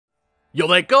Yo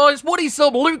there guys, what is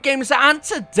up, Loot Games, and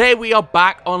today we are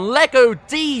back on LEGO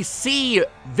DC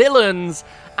Villains,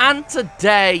 and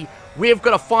today we have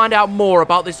got to find out more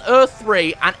about this Earth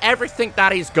 3 and everything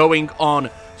that is going on.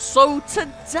 So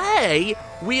today,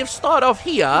 we have started off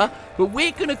here, but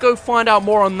we're going to go find out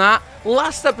more on that.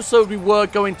 Last episode we were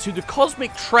going to the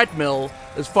Cosmic Treadmill,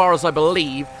 as far as I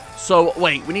believe. So,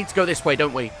 wait, we need to go this way,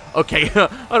 don't we? Okay,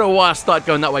 I don't know why I started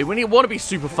going that way. We want to be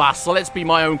super fast, so let's be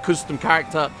my own custom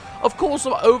character. Of course,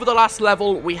 over the last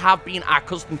level, we have been our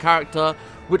custom character,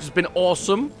 which has been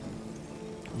awesome.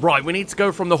 Right, we need to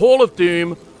go from the Hall of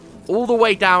Doom all the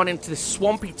way down into this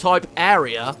swampy type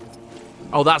area.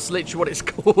 Oh, that's literally what it's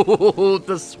called,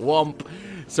 the swamp.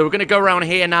 So we're going to go around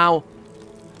here now.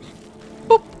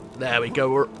 Boop. There we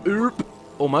go. We're oop.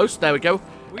 Almost. There we go.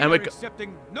 And we're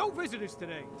accepting no visitors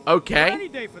today. Okay. Or any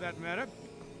day for that matter.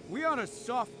 We on a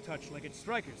soft touch like it's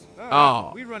Strikers.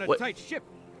 We run a tight ship,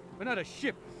 but not a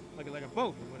ship like a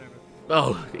boat or whatever.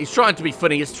 Oh, he's trying to be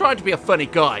funny. He's trying to be a funny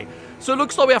guy. So it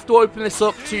looks like we have to open this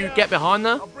up to get behind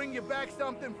there. I'll bring you back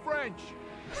something French.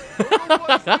 Don't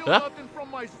want to steal nothing from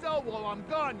my cell while I'm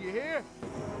gone, you hear?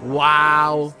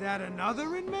 Wow. Is that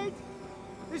another inmate?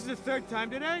 This is the third time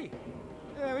today.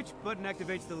 Which button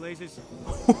activates the lasers?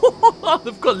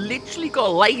 They've literally got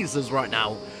lasers right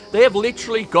now. They have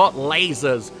literally got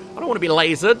lasers. I don't want to be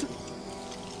lasered.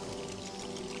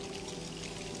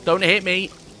 Don't hit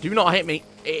me. Do not hit me.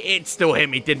 It still hit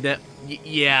me, didn't it?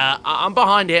 Yeah, I'm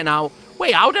behind here now.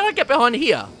 Wait, how did I get behind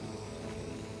here?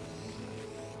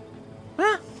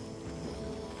 Huh?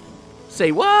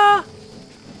 Say what?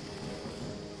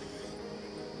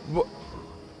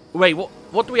 Wait,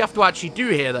 what do we have to actually do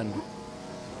here then?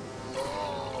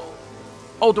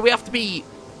 Oh, do we have to be...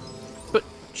 But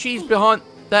she's behind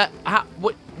that...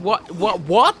 What?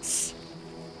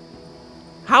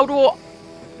 How do I...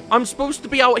 I'm supposed to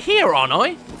be out here, aren't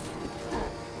I?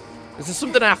 Is there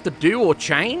something I have to do or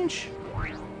change?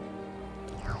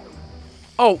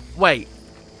 Oh, wait.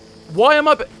 Why am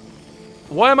I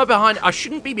behind... I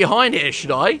shouldn't be behind here, should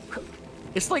I?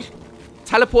 It's like...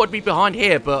 Teleported me behind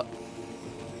here, but...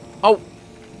 Oh.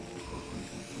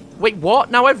 Wait,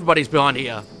 what? Now everybody's behind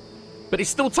here. But he's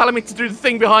still telling me to do the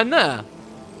thing behind there.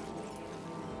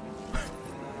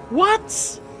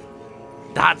 What?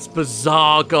 That's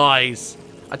bizarre, guys.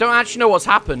 I don't actually know what's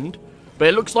happened, but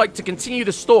it looks like to continue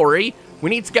the story, we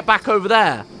need to get back over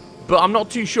there. But I'm not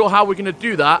too sure how we're going to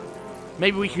do that.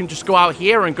 Maybe we can just go out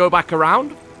here and go back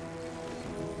around.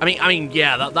 I mean,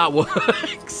 yeah, that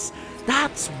works.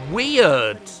 That's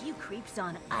weird. You creeps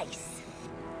on ice.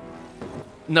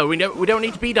 No, we don't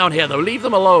need to be down here, though. Leave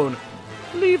them alone.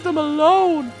 Leave them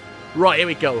alone. Right, here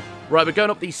we go. Right, we're going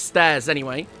up these stairs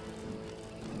anyway.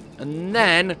 And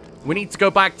then we need to go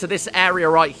back to this area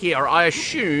right here. I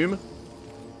assume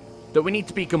that we need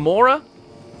to be Gamora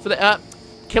for the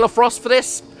Killer Frost for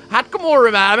this. Had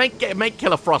Gamora, man. Make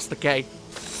Killer Frost, okay?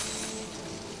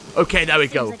 Okay, there we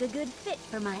go. Seems like a good fit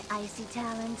for my icy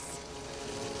talents.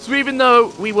 So even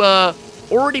though we were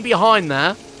already behind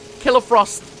there, Killer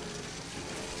Frost.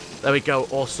 There we go.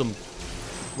 Awesome.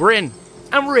 We're in.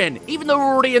 And we're in. Even though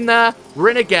we're already in there, we're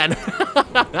in again.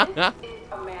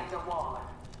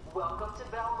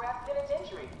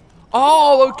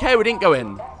 Oh, okay, we didn't go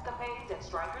in.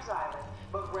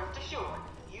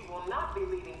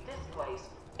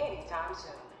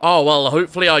 Oh, well,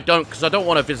 hopefully I don't, because I don't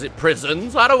want to visit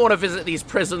prisons. I don't want to visit these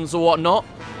prisons or whatnot.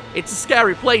 It's a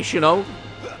scary place, you know.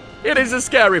 It is a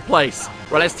scary place.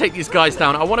 Right, let's take these guys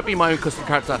down. I want to be my own custom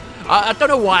character. I don't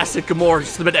know why I said Gamora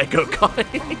just a minute ago,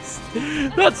 guys.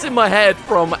 That's in my head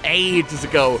from ages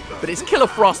ago. But it's Killer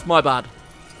Frost, my bad.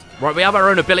 Right, we have our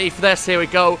own ability for this. Here we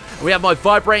go. We have my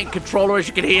vibrating controller, as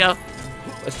you can hear.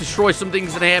 Let's destroy some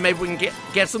things in here. Maybe we can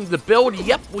get something to build.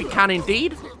 Yep, we can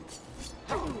indeed.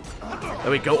 There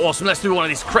we go. Awesome. Let's do one of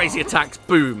these crazy attacks.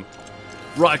 Boom.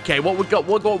 Right, okay. What we got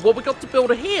to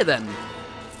build here, then?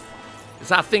 Is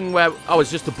that thing where... Oh,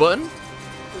 it's just a button?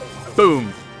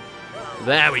 Boom.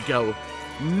 There we go.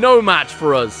 No match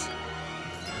for us.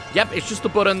 Yep, it's just a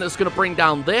button that's going to bring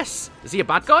down this. Is he a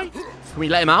bad guy? Can we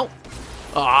let him out?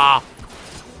 Ah.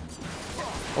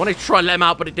 I wanted to try and let him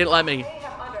out, but it didn't let me. They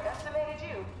have underestimated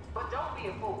you, but don't be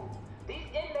a fool. These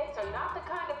inmates are not the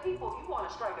kind of people you want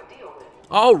to strike a deal with.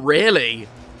 Oh, really?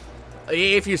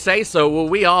 If you say so, well,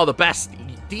 we are the best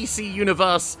DC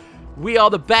universe. We are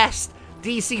the best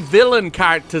DC villain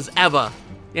characters ever.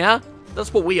 Yeah?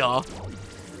 That's what we are.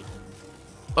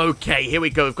 Okay, here we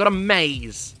go. We've got a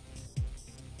maze.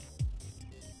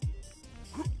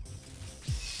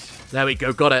 There we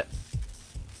go. Got it.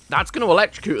 That's going to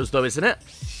electrocute us, though, isn't it?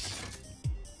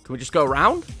 Can we just go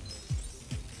around?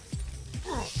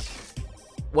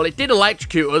 Well, it did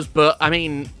electrocute us, but, I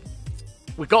mean,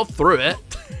 we got through it.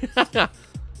 Alright,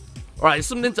 there's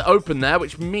something to open there,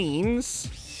 which means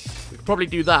we could probably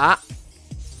do that.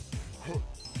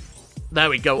 There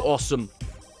we go, awesome.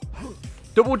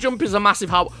 Double jump is a massive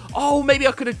help. Oh, maybe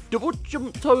I could have double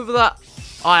jumped over that.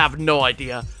 I have no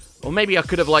idea. Or maybe I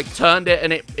could have, like, turned it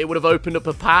and it would have opened up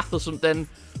a path or something.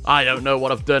 I don't know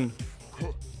what I've done.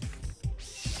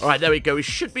 Alright, there we go. We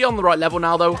should be on the right level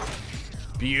now, though.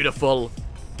 Beautiful.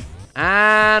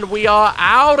 And we are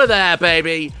out of there,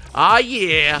 baby. Ah,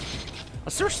 yeah. I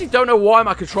seriously don't know why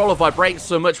my controller vibrates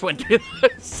so much when doing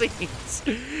those scenes.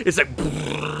 It's like...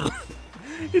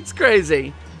 It's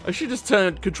crazy. I should just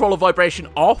turn controller vibration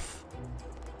off.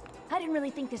 I didn't really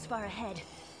think this far ahead.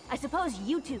 I suppose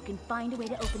you two can find a way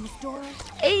to open this door.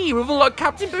 Hey, we've unlocked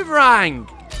Captain Boomerang.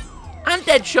 And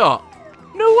Deadshot.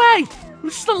 No way.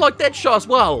 We've just unlocked Deadshot as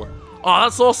well. Oh,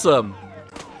 that's awesome.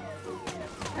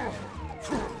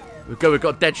 We've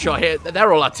got Deadshot here.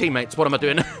 They're all our teammates. What am I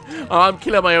doing? I'm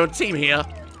killing my own team here.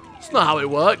 It's not how it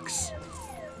works.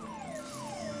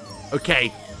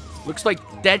 Okay. Looks like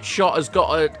Deadshot has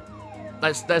got a...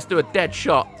 Let's do a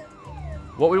Deadshot.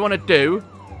 What we want to do...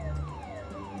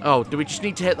 Oh, do we just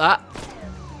need to hit that?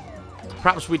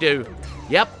 Perhaps we do.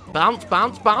 Yep. Bounce,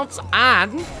 bounce, bounce.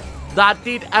 And that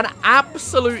did an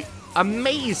absolute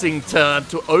amazing turn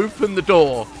to open the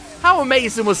door. How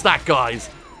amazing was that, guys?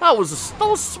 That was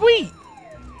sweet.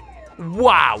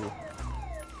 Wow.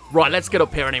 Right, let's get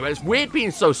up here anyway. It's weird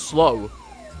being so slow.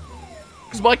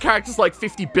 Because my character's like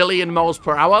 50 billion miles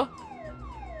per hour.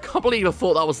 Can't believe I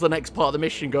thought that was the next part of the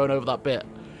mission, going over that bit.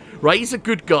 Right, he's a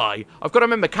good guy. I've got to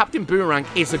remember, Captain Boomerang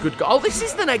is a good guy. Oh, this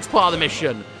is the next part of the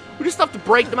mission. We just have to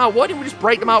break them out. Why didn't we just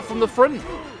break them out from the front?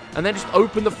 And then just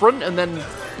open the front and then,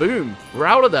 boom, we're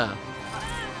out of there.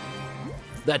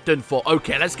 They're done for.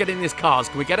 Okay, let's get in these cars.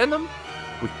 Can we get in them?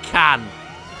 We can.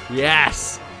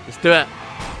 Yes. Let's do it.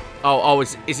 Oh,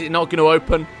 is it not going to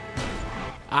open?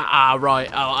 Right.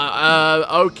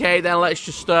 Okay, then let's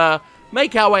just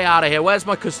make our way out of here. Where's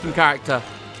my custom character?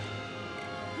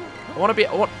 I want to be...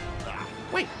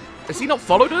 Wait, has he not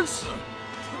followed us?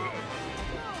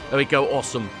 There we go,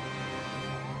 awesome.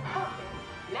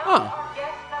 Now our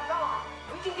guests are gone.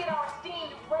 We can get our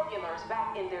esteemed regulars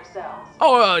back in their cells.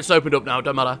 Oh, it's opened up now,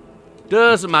 don't matter.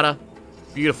 Doesn't matter.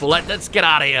 Beautiful, let's get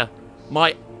out of here.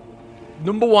 My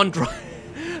number one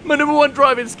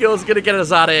driving skills are going to get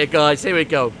us out of here, guys. Here we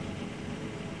go.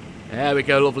 There we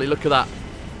go, lovely. Look at that.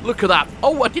 Look at that.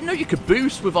 Oh, I didn't know you could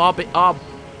boost with our...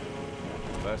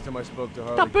 Last time I spoke to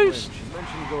Harley Quinn, she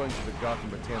mentioned going to the Gotham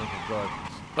Botanical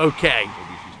Gardens. Okay.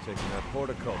 Maybe she's taking up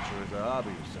horticulture as a hobby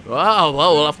or something. Oh,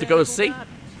 well, we'll have to go and see.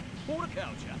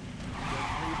 Horticulture.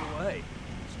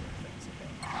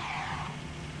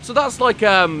 So that's like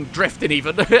drifting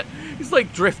even. It's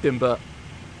like drifting, but...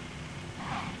 There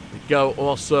we go,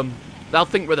 awesome. They'll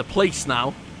think we're the police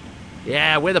now.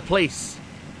 Yeah, we're the police.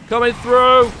 Coming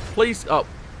through. Police. Oh,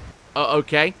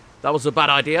 okay. That was a bad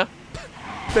idea.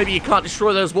 Maybe you can't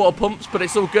destroy those water pumps, but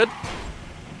it's all good.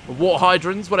 Or water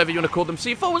hydrants, whatever you want to call them.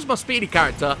 See, if I was my speedy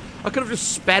character, I could have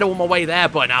just sped all my way there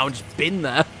by now and just been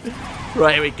there.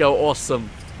 Right, here we go. Awesome.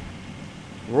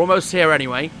 We're almost here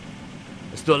anyway.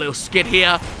 Let's do a little skid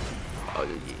here.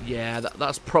 Yeah,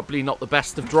 that's probably not the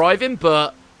best of driving,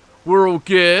 but we're all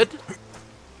good.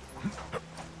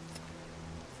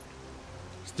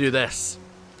 Let's do this.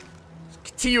 Let's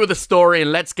continue with the story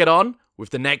and let's get on with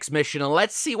the next mission, and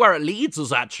let's see where it leads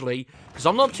us, actually, because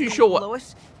I'm not too sure what...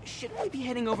 Lois, shouldn't we be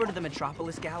heading over to the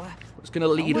Metropolis Gala? What's going to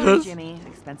lead Don't worry, us? Jimmy.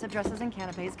 Expensive dresses and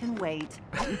canapes can wait.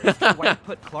 Why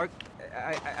put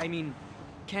I mean,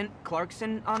 Kent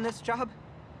Clarkson on this job?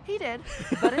 He did,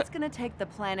 but it's going to take the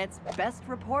planet's best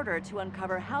reporter to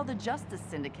uncover how the Justice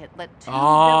Syndicate let two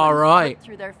villains slip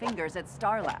through their fingers at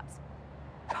Star Labs.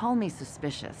 Call me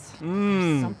suspicious.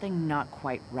 There's something not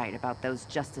quite right about those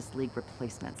Justice League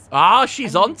replacements. Ah,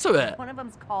 she's onto it. One of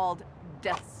them's called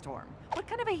Deathstorm. What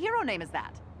kind of a hero name is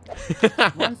that?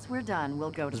 Once we're done,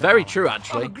 we'll go to It's very true,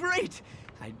 actually. Oh, great!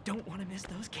 I don't want to miss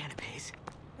those canapes.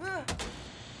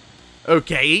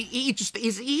 Okay, he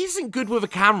isn't good with a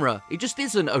camera. He just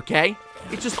isn't, okay?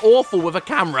 He's just awful with a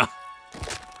camera.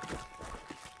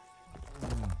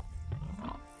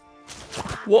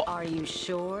 What? Are you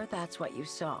sure that's what you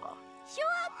saw?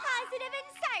 Sure, positive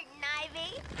and certain,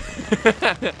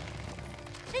 Ivy.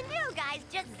 The new guys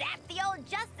just zapped the old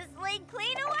Justice League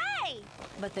clean away.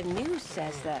 But the news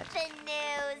says that... The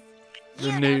news. The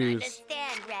You news. don't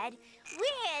understand, Red.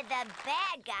 We're the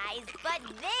bad guys, but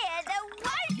they're the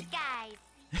worst guys.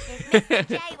 If Mr.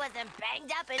 J wasn't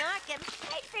banged up in Arkham,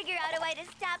 I'd figure out a way to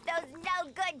stop those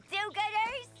no-good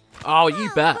do-gooders. Oh, you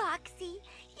bet. Foxy,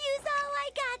 you's all I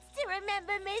got.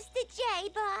 remember Mr. J,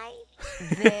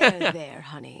 boy? There,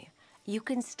 honey. You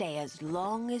can stay as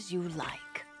long as you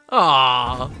like.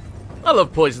 Ah, I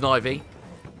love Poison Ivy.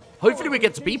 Hopefully we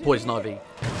get to be Poison Ivy.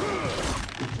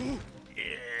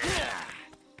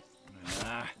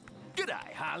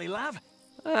 G'day, Harley love.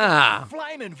 Ah.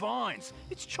 Flaming vines.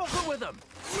 It's chocolate with them.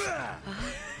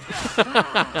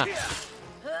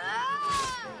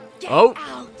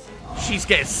 Oh, she's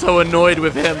getting so annoyed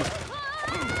with him.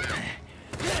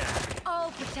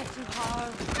 I'll protect you,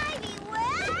 Harl.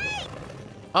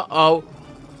 Uh-oh.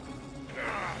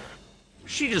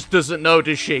 She just doesn't know,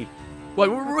 does she? Wait,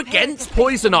 we're against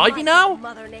Poison Ivy now?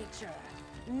 Mother Nature.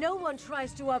 No one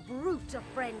tries to uproot a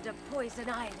friend of Poison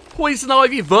Ivy. Poison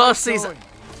Ivy versus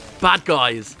bad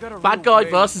guys. Bad guy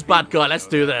versus bad guy. Let's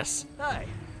do this. Hey,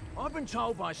 I've been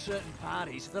told by certain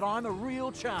parties that I'm a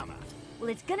real charmer. Well,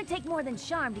 it's gonna take more than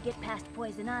charm to get past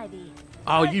Poison Ivy.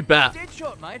 Oh, you bet.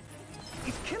 Deadshot, mate.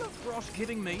 Is Killer Frost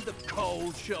giving me the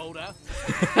cold shoulder?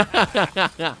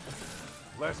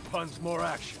 Less puns, more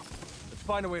action. Let's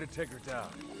find a way to take her down.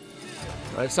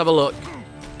 Let's have a look.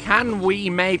 Can we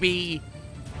maybe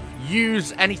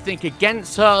use anything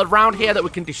against her around here that we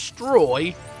can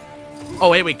destroy?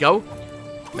 Oh, here we go.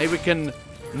 Maybe we can...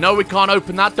 No, we can't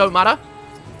open that. Don't matter.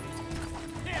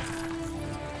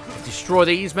 Destroy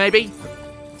these, maybe?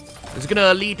 Is it going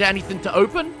to lead to anything to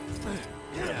open?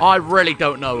 I really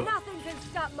don't know. Nothing can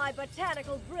stop my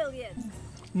botanical brilliance.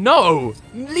 No!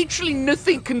 Literally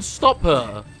nothing can stop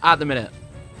her at the minute.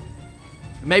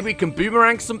 Maybe we can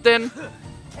boomerang something?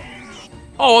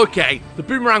 Oh, okay. The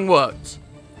boomerang worked.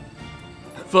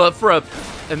 For a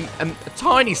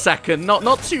tiny second.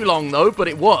 Not too long, though, but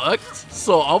it worked.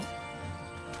 Sort of.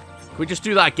 Can we just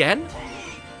do that again?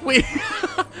 We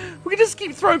can just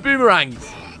keep throwing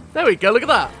boomerangs. There we go. Look at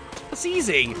that. That's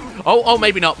easy. Oh,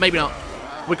 maybe not. Maybe not.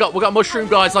 We got mushroom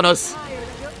guys on us.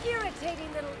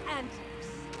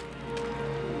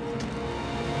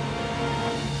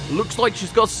 Looks like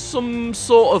she's got some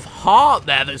sort of heart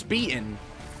there that's beating.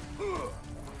 Can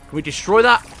we destroy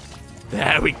that?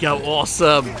 There we go.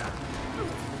 Awesome.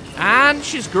 And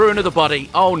she's grew another body.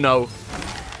 Oh, no.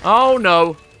 Oh,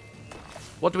 no.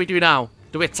 What do we do now?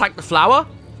 Do we attack the flower?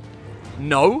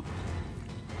 No.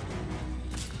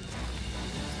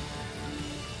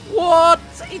 What?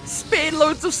 It's spitting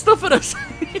loads of stuff at us.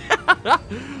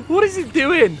 What is it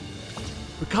doing?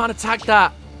 We can't attack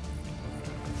that.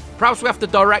 Perhaps we have to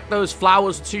direct those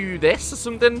flowers to this or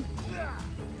something?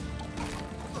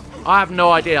 I have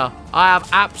no idea. I have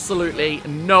absolutely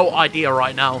no idea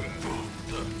right now.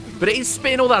 But it is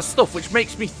spitting all that stuff, which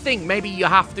makes me think maybe you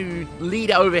have to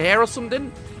lead it over here or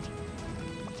something.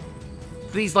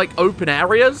 These, like, open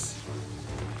areas.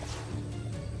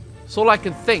 That's all I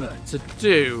can think to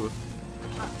do.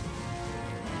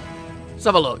 Let's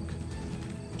have a look.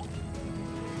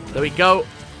 There we go.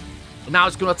 Now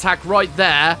it's going to attack right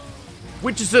there,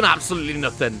 which is done absolutely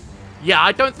nothing. Yeah,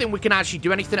 I don't think we can actually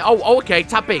do anything. Oh, okay,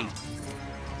 tap B.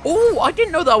 Oh, I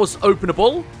didn't know that was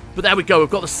openable. But there we go. We've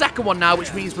got the second one now,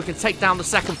 which means we can take down the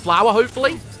second flower,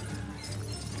 hopefully.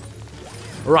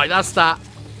 Right, that's that.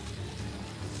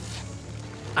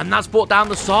 And that's brought down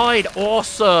the side.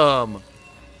 Awesome.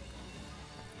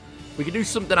 We can do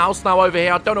something else now over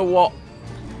here. I don't know what.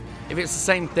 If it's the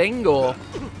same thing or...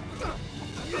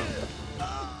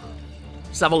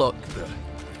 Let's have a look.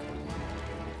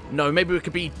 No, maybe we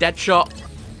could be Deadshot.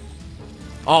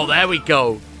 Oh, there we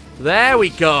go. There we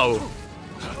go.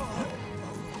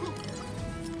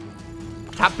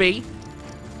 Tap B.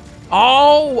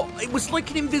 Oh, it was like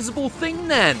an invisible thing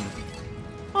then.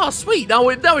 Oh, sweet. Now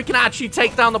we can actually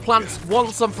take down the plants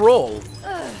once and for all.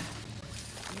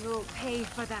 You'll pay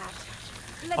for that.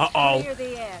 Let's clear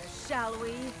the air, shall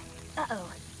we?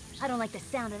 Uh-oh. I don't like the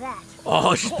sound of that.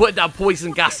 Oh, she's putting down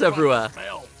poison gas everywhere.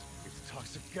 It's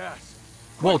toxic gas.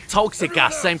 Well, toxic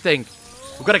gas, same thing.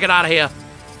 We've got to get out of here.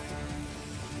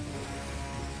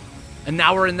 And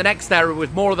now we're in the next area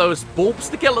with more of those bulbs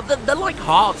to kill. They're like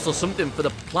hearts or something for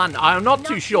the plant. I'm not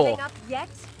too sure. Up yet?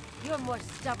 You're more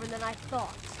stubborn than I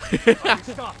thought.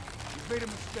 Stop. You've made a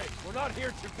mistake. We're not here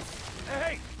to...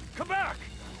 Hey, come back.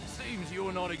 Seems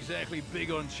you're not exactly big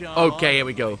on charm. Okay, here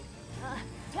we go.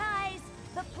 Guys,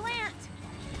 the plant.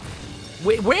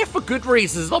 We're for good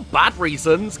reasons, not bad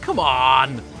reasons. Come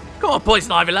on. Come on,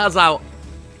 Poison Ivy, let us out.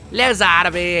 Let us out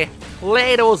of here.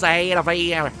 Let us out of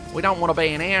here. We don't want to be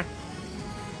in here.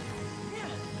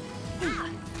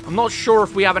 I'm not sure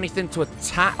if we have anything to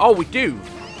attack. Oh, we do.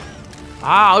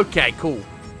 Ah, okay, cool.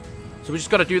 So we just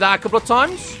got to do that a couple of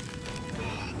times.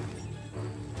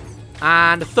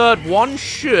 And the third one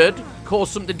should cause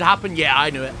something to happen. Yeah,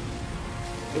 I knew it.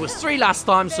 It was 3 last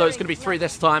time, so it's going to be 3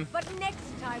 this time. But next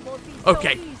time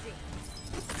Okay.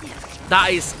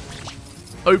 That is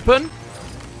open.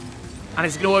 And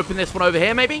it's going to open this one over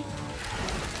here, maybe?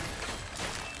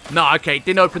 No, okay.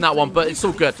 Didn't open that one, but it's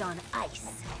all good.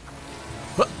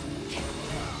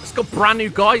 It's got brand new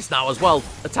guys now as well,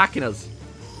 attacking us.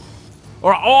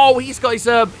 Alright, oh, he's got his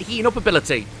heating up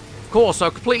ability. Of course, I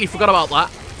completely forgot about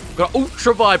that. Got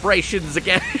ultra vibrations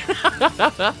again.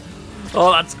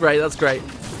 Oh, that's great, that's great.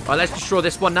 Alright, let's destroy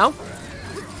this one now.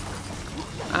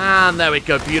 And there we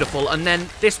go, beautiful. And then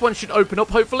this one should open up,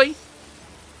 hopefully.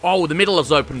 Oh, the middle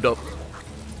has opened up.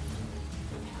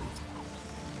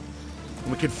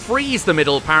 And we can freeze the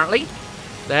middle, apparently.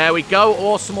 There we go,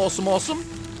 awesome, awesome, awesome.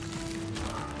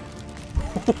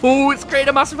 Oh, it's created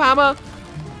a massive hammer.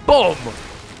 Boom.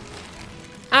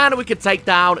 And we can take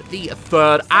down the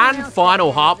third and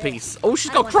final heart piece. Oh,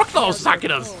 she's got crocodiles attacking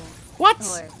us. What?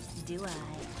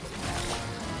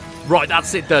 Right,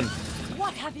 that's it done.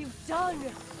 What have you done?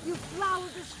 You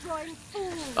flower-destroying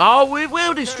fool! Oh, we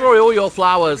will destroy all your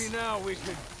flowers. Now we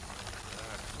could...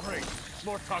 Great.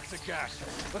 More toxic gas.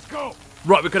 Let's go.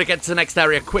 Right, we've got to get to the next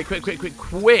area. Quick, quick, quick, quick,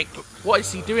 quick. What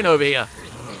is he doing over here?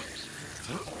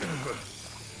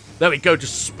 There we go.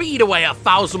 Just speed away at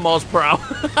 1,000 miles per hour.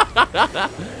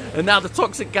 And now the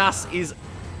toxic gas is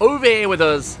over here with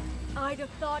us. I'd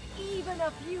have thought even a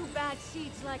few bad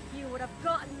seeds like you would have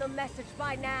gotten the message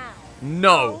by now.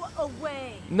 No. Go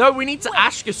away. No, we need to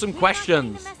ask you some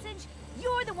questions. The message?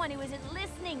 You're the one who isn't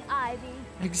listening, Ivy.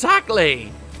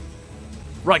 Exactly.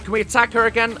 Right, can we attack her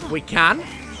again? We can.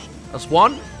 That's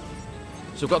one.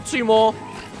 So we've got two more.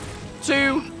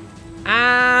 2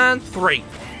 and 3.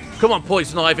 Come on,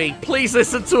 Poison Ivy. Please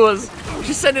listen to us.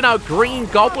 She's sending out green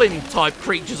goblin type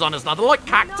creatures on us now. They're like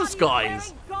cactus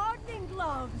guys.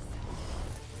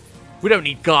 We don't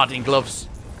need gardening gloves.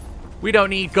 We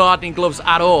don't need gardening gloves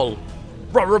at all.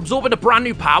 Right, we're absorbing a brand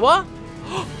new power.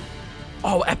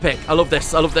 Oh, epic. I love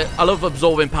this. I love this. I love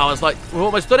absorbing powers. Like, we've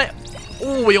almost done it.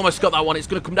 Oh, we almost got that one. It's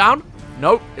going to come down.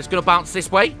 Nope. It's going to bounce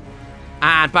this way.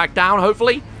 And back down,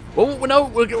 hopefully. Oh, no.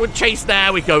 We're chased.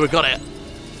 There we go. We got it.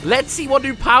 Let's see what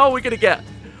new power we're going to get.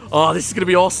 Oh, this is going to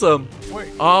be awesome.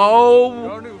 Wait. Oh.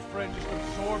 Our new friend just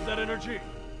absorbed that energy.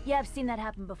 Yeah, I've seen that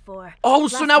happen before. Oh,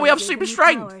 so now we have super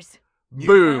strength.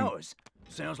 Boom. Powers.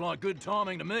 Sounds like good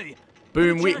timing to me.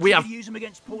 Boom. We have... use them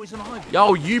against poison ivy.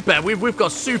 Oh, you bet. We've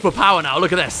got super power now.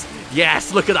 Look at this.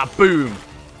 Yes, look at that. Boom.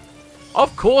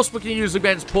 Of course we can use them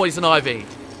against poison ivy.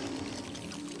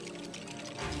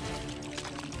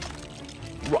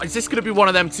 Right, is this going to be one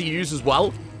of them to use as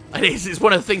well? It is. It's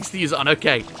one of the things to use it on.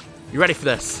 Okay. You ready for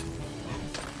this?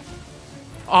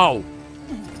 Oh.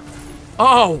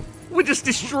 Oh. We just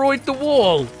destroyed the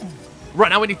wall. Right,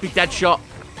 now we need to be Deadshot.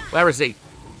 Where is he?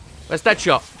 Where's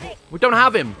Deadshot? We don't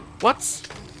have him. What?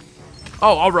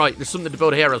 Oh, all right. There's something to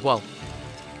build here as well.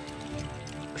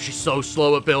 She's so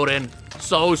slow at building.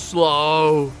 So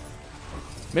slow.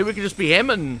 Maybe we can just be him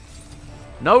and...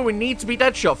 No, we need to be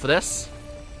Deadshot for this.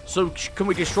 So, can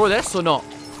we destroy this or not?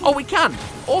 Oh, we can.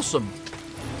 Awesome.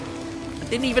 I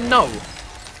didn't even know.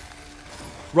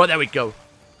 Right, there we go.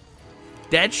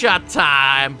 Deadshot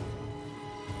time.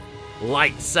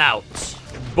 Lights out.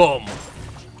 Boom.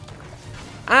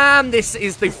 And this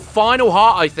is the final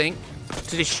heart, I think,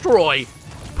 to destroy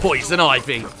Poison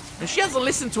Ivy. And she hasn't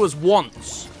listened to us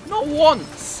once. Not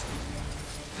once.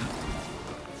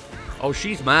 Oh,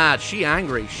 she's mad. She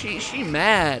angry. She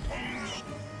mad.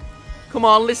 Come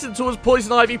on, listen to us,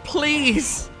 Poison Ivy.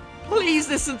 Please. Please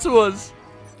listen to us.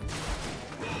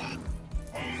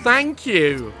 Thank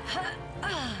you.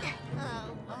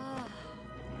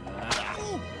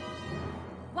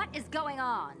 What is going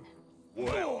on?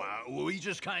 Well, we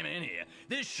just came in here.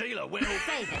 This Sheila went all...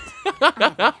 Save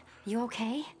it. You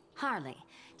okay? Harley,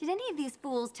 did any of these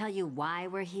fools tell you why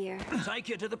we're here? Take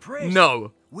you to the press.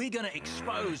 No. We're gonna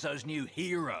expose those new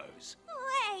heroes.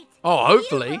 Wait. Oh,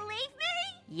 hopefully. You believe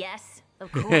me? Yes,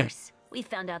 of course. We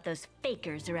found out those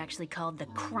fakers are actually called the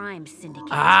Crime Syndicate.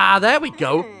 Ah, there we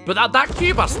go. But that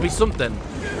cube has to be something.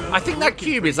 I think that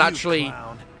cube is actually...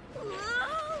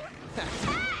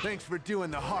 Thanks for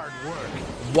doing the hard work.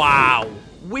 Wow.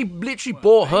 We literally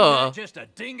bought her Just a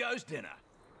dingo's dinner.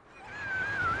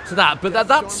 to that. But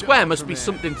that square must be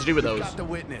something to do with those. Got the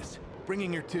witness.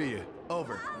 Bringing her to you.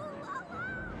 Over.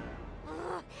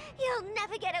 You'll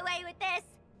never get away with this.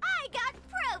 I got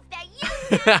proof that you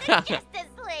killed the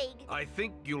Justice League. I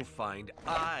think you'll find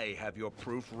I have your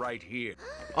proof right here.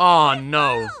 Oh,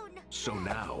 no. So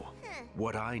now,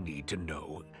 what I need to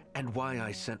know, and why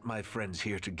I sent my friends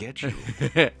here to get you,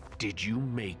 did you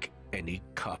make any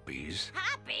copies?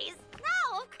 Copies?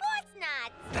 No, of course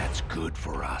not. That's good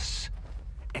for us.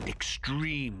 And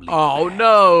extremely Oh, bad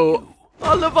no. for you.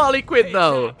 I love Harley Quinn,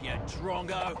 though.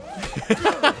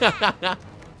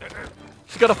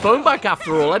 She's got a phone back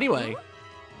after all, anyway.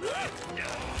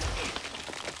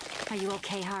 Are you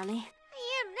okay, Harley?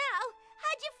 I am now.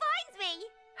 How'd you find me?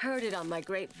 Heard it on my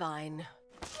grapevine.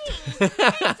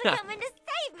 Thanks for coming to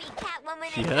save me, Catwoman.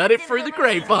 She heard it through the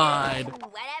grapevine.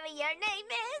 Whatever your name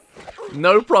is.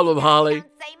 No problem, Harley.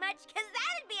 Don't say much, because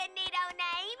that'd be a neato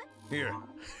name. Here,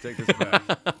 take this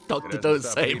back. Doctor, don't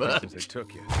say much. They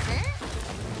took you.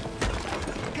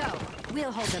 Go.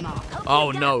 We'll hold them off.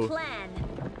 Oh, no.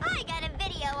 I got a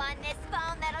video on this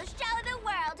phone that'll show the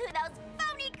world who those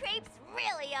phony creeps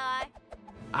really are.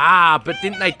 Ah, but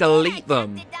didn't they delete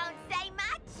them? Don't say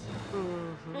much.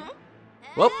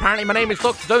 Well, apparently my name is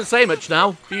Doctor Don't Say Much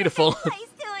now. Beautiful. Place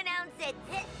to announce it.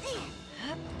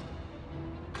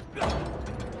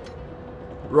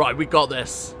 Right, we got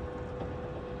this.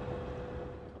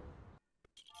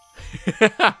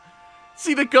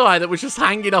 See the guy that was just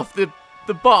hanging off the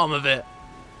bottom of it?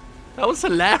 That was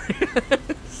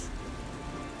hilarious.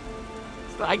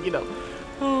 Still hanging up.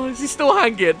 Oh, is he still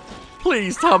hanging?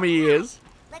 Please tell me he is.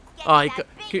 Oh,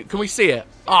 can we see it?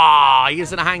 Ah, he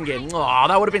isn't hanging. Oh,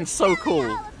 that would have been so cool.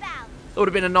 That would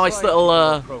have been a nice little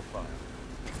profile.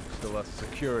 Still lots of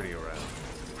security around.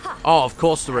 Oh, of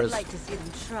course there is. I'd like to see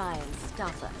them try and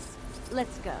stop us.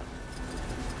 Let's go.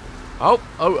 Oh,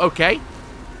 okay.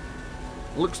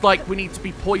 Looks like we need to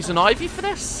be poison ivy for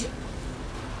this.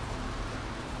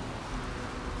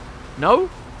 No?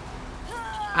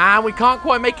 And we can't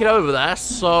quite make it over there,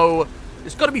 so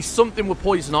there's got to be something with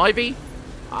poison ivy.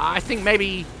 I think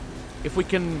maybe if we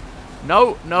can...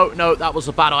 No, that was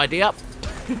a bad idea.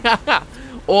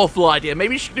 Awful idea.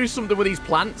 Maybe we should do something with these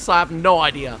plants. I have no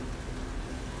idea.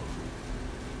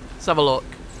 Let's have a look.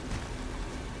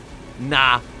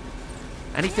 Nah.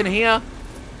 Anything here?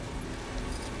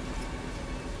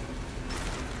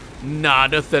 Nah,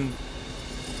 nothing.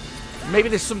 Maybe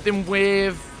there's something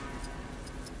with...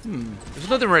 There's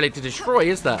nothing really to destroy,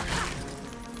 is there?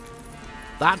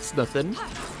 That's nothing.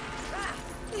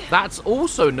 That's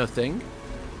also nothing.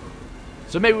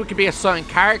 So maybe we could be a certain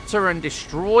character and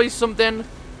destroy something.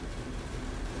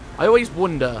 I always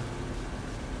wonder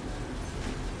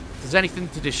if there's anything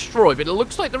to destroy, but it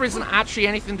looks like there isn't actually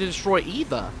anything to destroy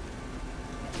either.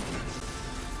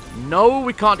 No,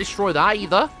 we can't destroy that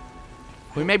either.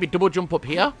 Can we maybe double jump up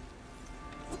here?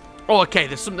 Oh, okay,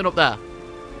 there's something up there.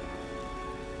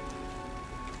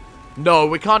 No,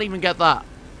 we can't even get that.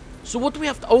 So what do we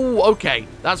have to... Oh, okay.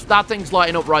 That thing's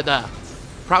lighting up right there.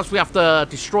 Perhaps we have to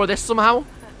destroy this somehow?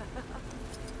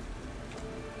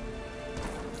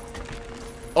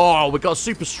 Oh, we got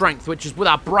super strength, which is with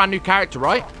our brand new character,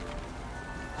 right?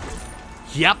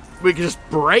 Yep. We can just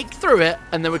break through it,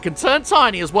 and then we can turn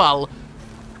tiny as well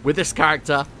with this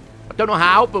character. I don't know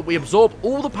how, but we absorb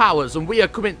all the powers, and we are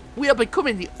becoming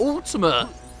the ultimate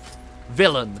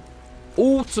villain.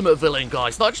 Ultimate villain,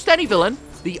 guys. Not just any villain.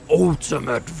 The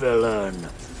ultimate villain.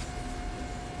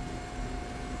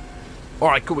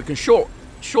 Alright, cool. We can short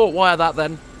wire that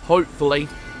then. Hopefully.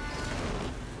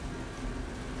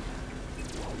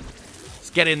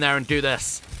 Let's get in there and do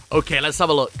this. Okay, let's have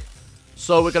a look.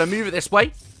 So we're going to move it this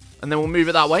way. And then we'll move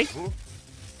it that way.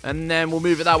 And then we'll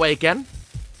move it that way again.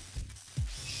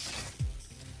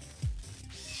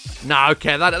 Nah,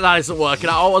 okay. That isn't working.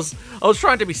 I was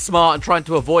trying to be smart and trying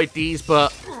to avoid these,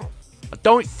 but I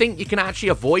don't think you can actually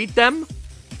avoid them.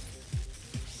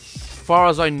 As far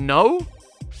as I know.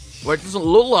 Where it doesn't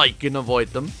look like you can avoid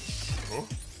them.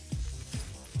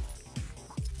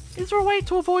 Is there a way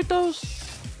to avoid those?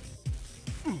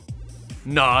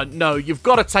 No, you've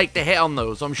got to take the hit on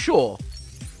those, I'm sure.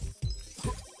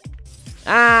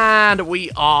 And we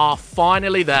are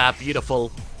finally there.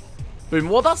 Beautiful. Boom.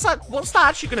 Well, what's that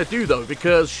actually going to do, though?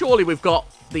 Because surely we've got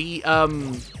the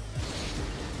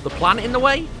planet in the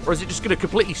way? Or is it just going to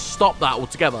completely stop that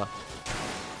altogether?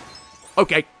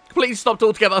 Okay. Completely stopped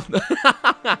altogether.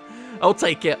 I'll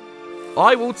take it.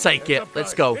 I will take it.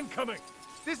 Let's go. Incoming.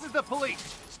 This is the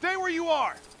police. Stay where you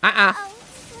are. Oh,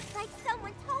 looks like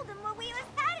someone told them where we were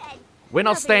headed. We're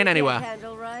not staying anywhere.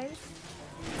 Handle, right?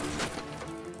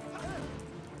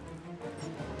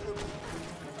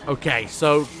 Okay,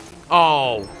 so...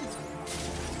 Oh.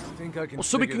 Think I can Well,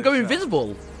 so we can go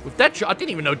invisible. With Deadshot. I didn't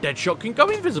even know Deadshot can go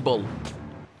invisible.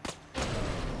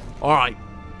 Alright.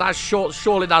 That's short.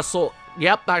 Surely that's sort...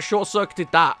 Yep, that short-circuited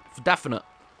that. For definite.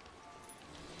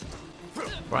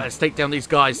 Right, let's take down these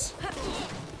guys.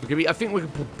 I think we can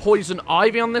put poison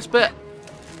ivy on this bit.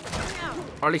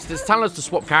 Or at least it's telling us to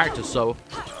swap characters, so...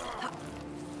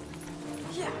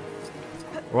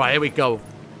 Right, here we go.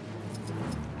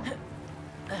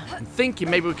 I'm thinking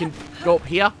maybe we can go up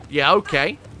here. Yeah,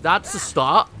 okay. That's the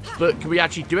start. But can we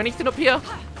actually do anything up here?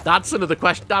 That's another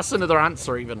question. That's another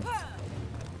answer, even.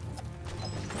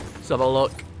 Let's have a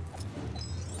look.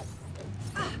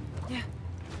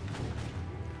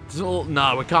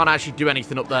 No, we can't actually do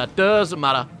anything up there. Doesn't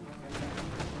matter.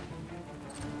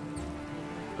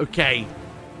 Okay.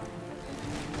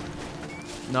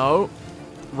 No.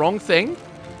 Wrong thing.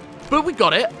 But we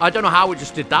got it. I don't know how we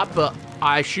just did that, but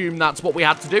I assume that's what we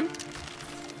had to do.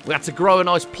 We had to grow a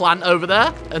nice plant over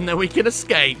there, and then we can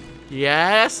escape.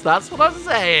 Yes, that's what I'm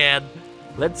saying.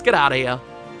 Let's get out of here.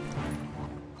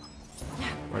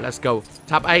 Right, let's go.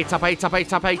 Tap A, tap A, tap A,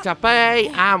 tap A, tap A.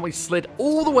 And we slid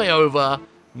all the way over.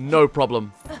 No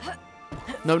problem.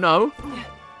 No, no.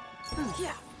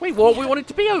 Wait, what? We wanted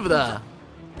to be over there.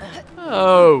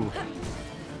 Oh.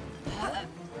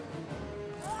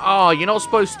 Oh, you're not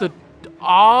supposed to...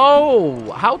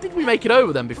 Oh. How did we make it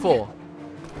over then before?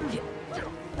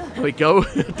 There we go.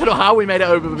 I don't know how we made it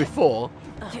over before.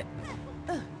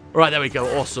 Right, there we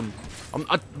go. Awesome.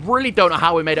 I really don't know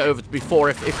how we made it over before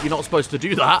if you're not supposed to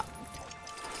do that.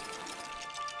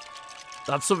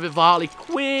 That's something for Harley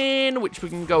Quinn, which we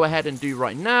can go ahead and do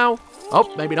right now.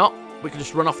 Oh, maybe not. We can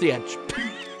just run off the edge.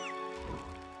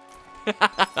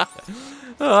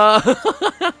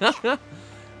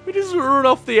 We just run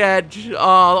off the edge.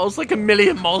 Oh, that was like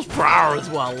 1,000,000 miles per hour as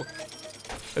well.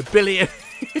 1 billion.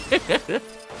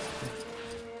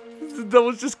 That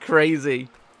was just crazy.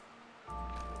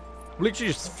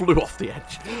 Literally just flew off the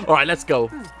edge. All right, let's go.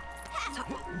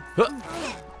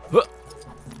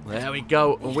 There we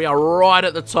go. And we are right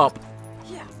at the top.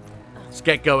 Let's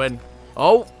get going.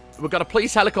 Oh, we've got a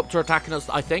police helicopter attacking us,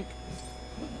 I think.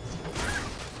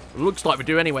 Looks like we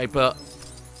do anyway, but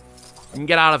we can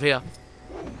get out of here.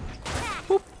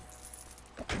 Boop.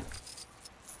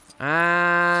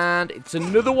 And it's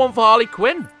another one for Harley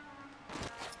Quinn.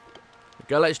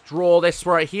 Okay, let's draw this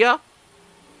right here.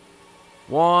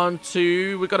 1,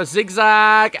 2. We've got a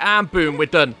zigzag. And boom, we're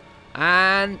done.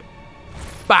 And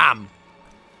bam.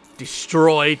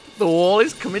 Destroyed. The wall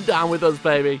is coming down with us,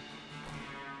 baby.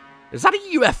 Is that a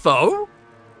UFO?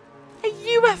 A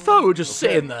UFO just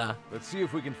sitting there. Let's see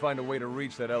if we can find a way to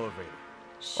reach that elevator.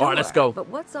 Sure, all right, let's go. But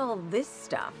what's all this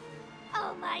stuff?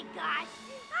 Oh my gosh.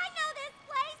 I know this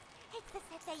place. It's the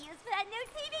set they use for that new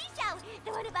TV show.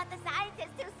 The one about the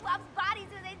scientist who swaps bodies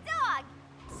with a dog.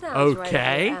 Sounds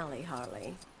okay. right up your alley,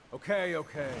 Harley. Okay,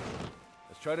 okay.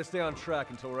 Let's try to stay on track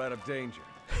until we're out of danger.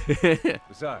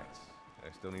 Besides,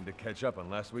 I still need to catch up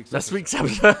on last week's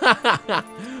episode.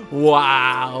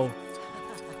 Wow.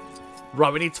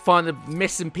 Right, we need to find the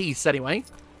missing piece anyway.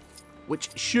 Which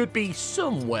should be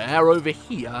somewhere over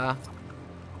here.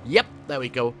 Yep, there we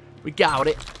go. We got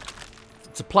it.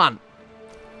 It's a plant.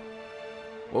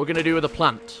 What we're going to do with a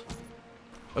plant.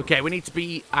 Okay, we need to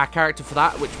be our character for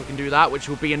that, which we can do that, which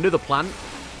will be another plant.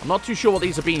 I'm not too sure what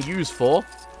these are being used for.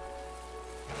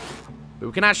 But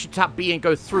we can actually tap B and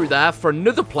go through there for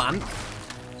another plant.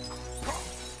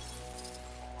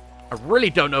 I really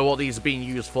don't know what these are being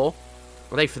used for.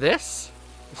 Are they for this?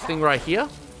 This thing right here?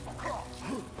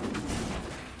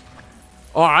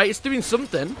 Alright, it's doing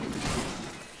something.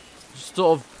 Just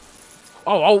sort of...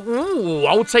 Oh,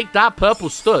 I'll take that purple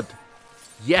stud.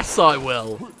 Yes, I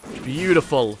will.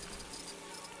 Beautiful.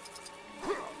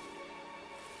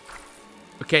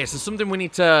 Okay, so something we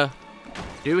need to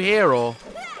do here, or...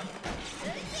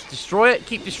 Destroy it?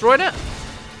 Keep destroying it?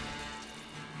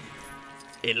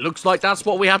 It looks like that's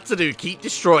what we had to do. Keep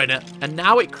destroying it. And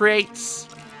now it creates...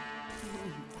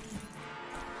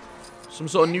 some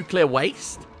sort of nuclear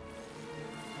waste.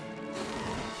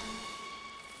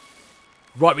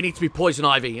 Right, we need to be Poison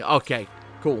Ivy. Okay,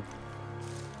 cool.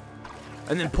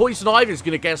 And then Poison Ivy is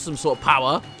going to get some sort of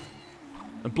power.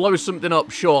 And blow something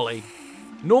up, surely.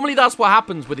 Normally that's what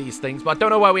happens with these things, but I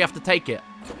don't know where we have to take it.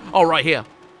 Oh, right here.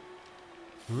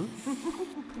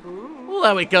 Well,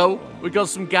 there we go. We got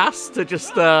some gas to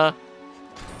just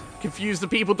confuse the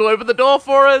people to open the door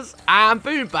for us. And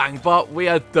boom, bang, but we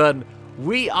are done.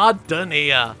 We are done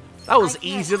here. That was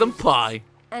easier than pie.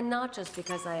 And not just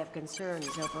because I have concerns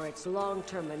over its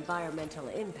long-term environmental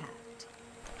impact.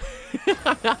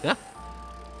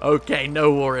 Okay,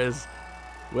 no worries.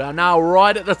 We are now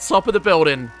right at the top of the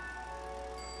building.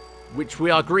 Which we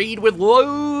are greeted with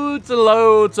loads and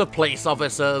loads of police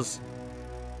officers.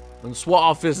 And SWAT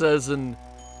officers and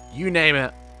you name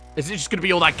it. Is it just going to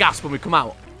be all that gas when we come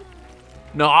out?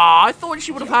 No, I thought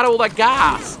she would have had all that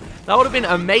gas. That would have been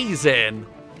amazing.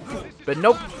 But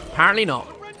nope, apparently not.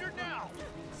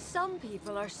 Some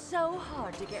people are so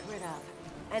hard to get rid of.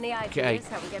 Any ideas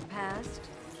how we get past?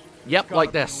 Yep,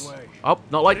 like this. Oh,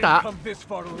 not like that. Come this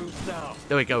far to lose now.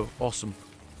 There we go. Awesome.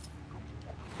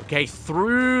 Okay,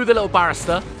 through the little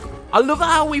barrister. I love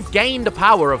how we've gained the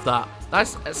power of that.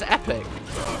 That's epic.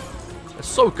 It's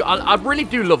so good. I really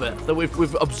do love it that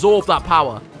we've absorbed that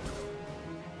power.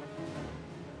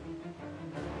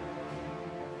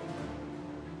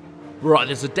 Right,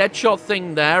 there's a Deadshot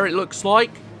thing there, it looks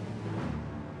like.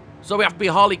 So we have to be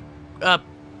Harley...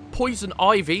 Poison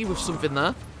Ivy with something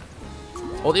there.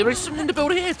 Oh, there is something to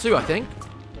build here too, I think.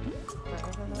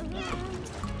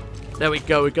 There we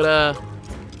go, we got a...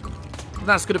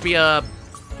 That's going to be a...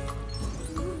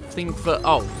 thing for...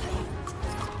 Oh.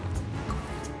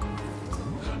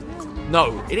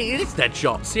 No, it is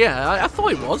Deadshots. Yeah, I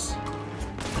thought it was.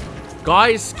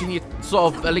 Guys, can you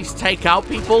sort of at least take out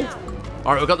people?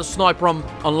 Alright, we've got the sniper on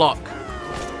lock.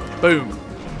 Boom.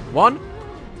 1,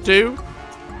 2,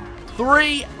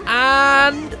 3,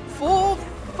 and 4,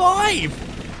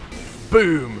 5.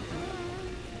 Boom.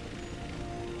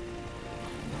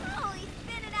 Holy,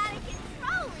 spin it out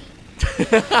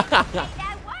of control.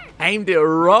 Aimed it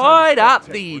right at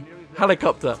the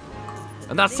helicopter.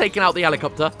 And that's taking out the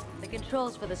helicopter. The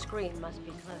controls for the screen must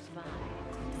be close by.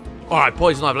 Alright,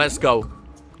 Poison Ivy, let's go.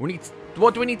 We need to,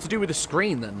 what do we need to do with the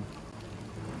screen then?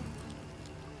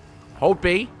 Hold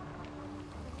B.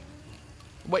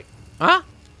 Wait. Huh?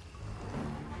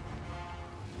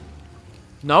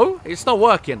 No, it's not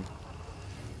working.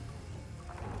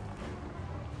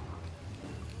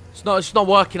 It's not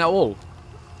working at all.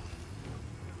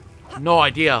 No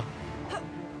idea.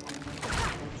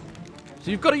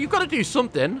 So you've got to do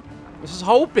something. This is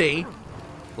hold B.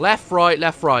 Left, right,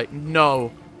 left, right.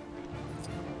 No.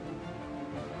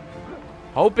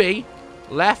 Hold B.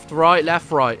 Left, right,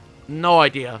 left, right. No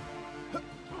idea.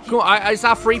 Cool. Is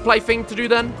that a free play thing to do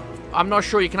then? I'm not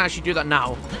sure you can actually do that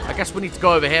now. I guess we need to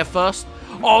go over here first.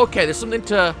 Oh, okay. There's something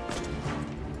to...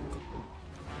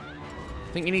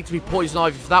 I think you need to be Poison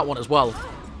Ivy for that one as well.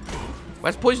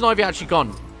 Where's Poison Ivy actually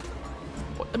gone?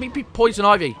 Let me be Poison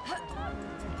Ivy.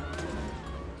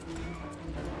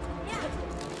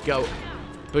 Go.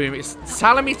 Boom. It's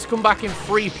telling me to come back in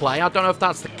free play. I don't know if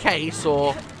that's the case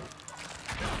or...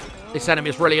 This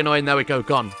enemy is really annoying. There we go.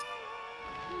 Gone.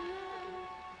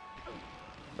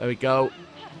 There we go.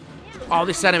 Oh,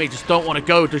 this enemy just don't want to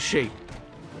go, does she?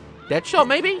 Deadshot,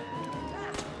 maybe?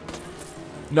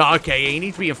 No, okay. You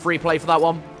need to be in free play for that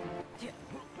one.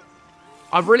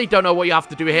 I really don't know what you have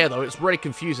to do here, though. It's really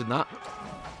confusing, that.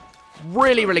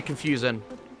 Really, really confusing.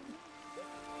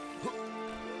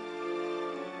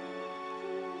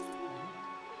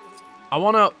 I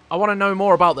wanna know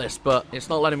more about this, but it's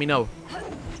not letting me know.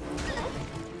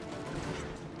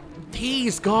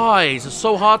 These guys are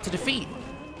so hard to defeat.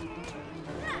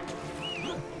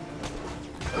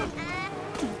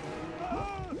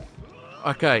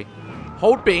 Okay.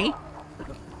 Hold B.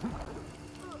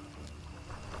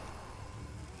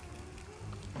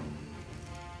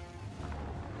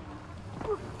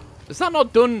 Is that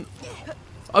not done?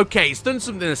 Okay, it's done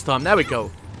something this time. There we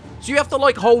go. So you have to,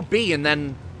 like, hold B and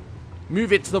then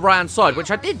move it to the right-hand side,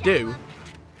 which I did do.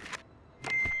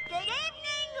 Good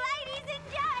evening, ladies and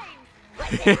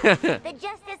germs. The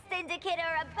Justice Syndicate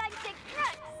are a bunch of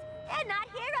crooks. They're not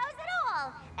heroes at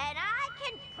all, and I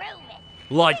can prove it.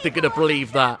 Like they're gonna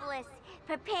believe that.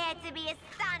 Prepared to be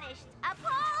astonished,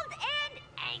 appalled, and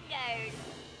angered.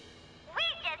 We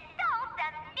just stole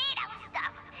some neato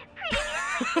stuff. Previously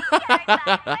secured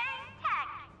by Tech.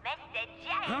 Mr. J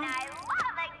and I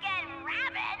love a good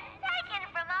rabbit taken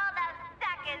from all those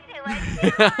suckers who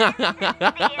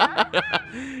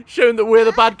are showing that we're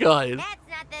the bad guys. That's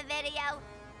not the video.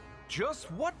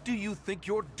 Just what do you think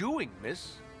you're doing,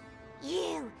 miss?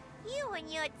 You and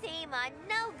your team are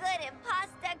no good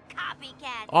imposter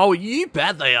copycats. Oh, you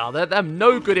bet they are. They're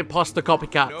no good imposter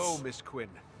copycats. No, Miss Quinn.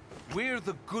 We're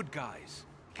the good guys.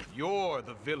 You're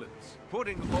the villains.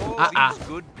 Putting all these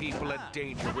good people at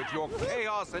danger with your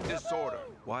chaos and disorder.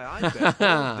 Why, I bet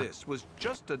all this was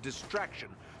just a distraction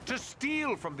to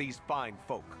steal from these fine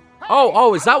folk.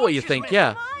 Oh, is that what you think?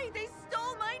 Yeah. They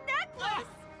stole my necklace.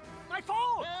 My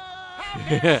fault.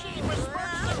 How dare she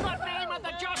besmirch the good name of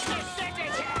the Justice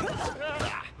Syndicate?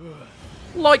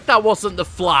 Like that wasn't the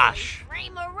Flash. Ray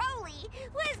Maroli,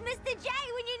 where's Mr. J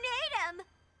when you need him?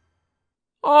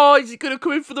 Oh, is he gonna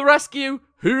come in for the rescue?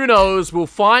 Who knows? We'll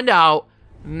find out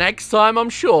next time, I'm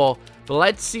sure. But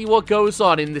let's see what goes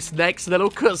on in this next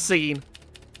little cutscene.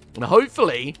 And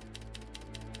hopefully,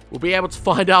 we'll be able to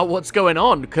find out what's going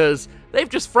on, because they've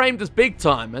just framed us big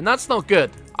time, and that's not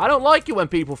good. I don't like it when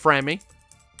people frame me.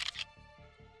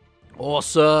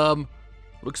 Awesome.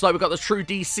 Looks like we've got the true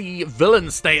DC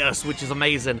villain status, which is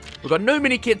amazing. We've got no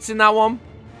mini kits in that one.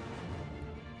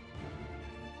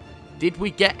 Did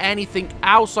we get anything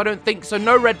else? I don't think so.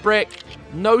 No red brick.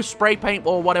 No spray paint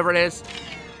or whatever it is.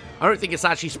 I don't think it's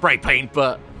actually spray paint,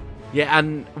 but... Yeah,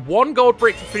 and 1 gold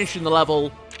brick for finishing the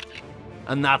level.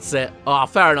 And that's it. Ah,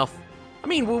 fair enough. I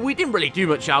mean, we didn't really do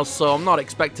much else, so I'm not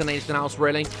expecting anything else,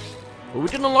 really. But we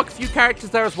did unlock a few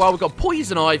characters there as well. We got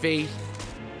Poison Ivy.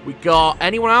 We got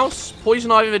anyone else?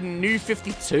 Poison Ivy and New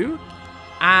 52.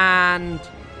 And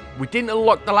we didn't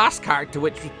unlock the last character,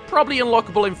 which was probably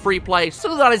unlockable in free play.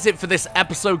 So that is it for this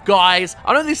episode, guys.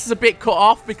 I know this is a bit cut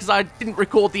off because I didn't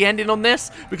record the ending on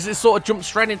this, because it sort of jumped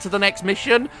straight into the next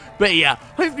mission. But yeah,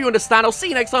 hopefully you understand. I'll see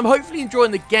you next time. Hopefully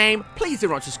enjoying the game. Please do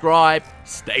not subscribe.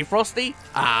 Stay frosty,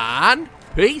 and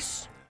peace.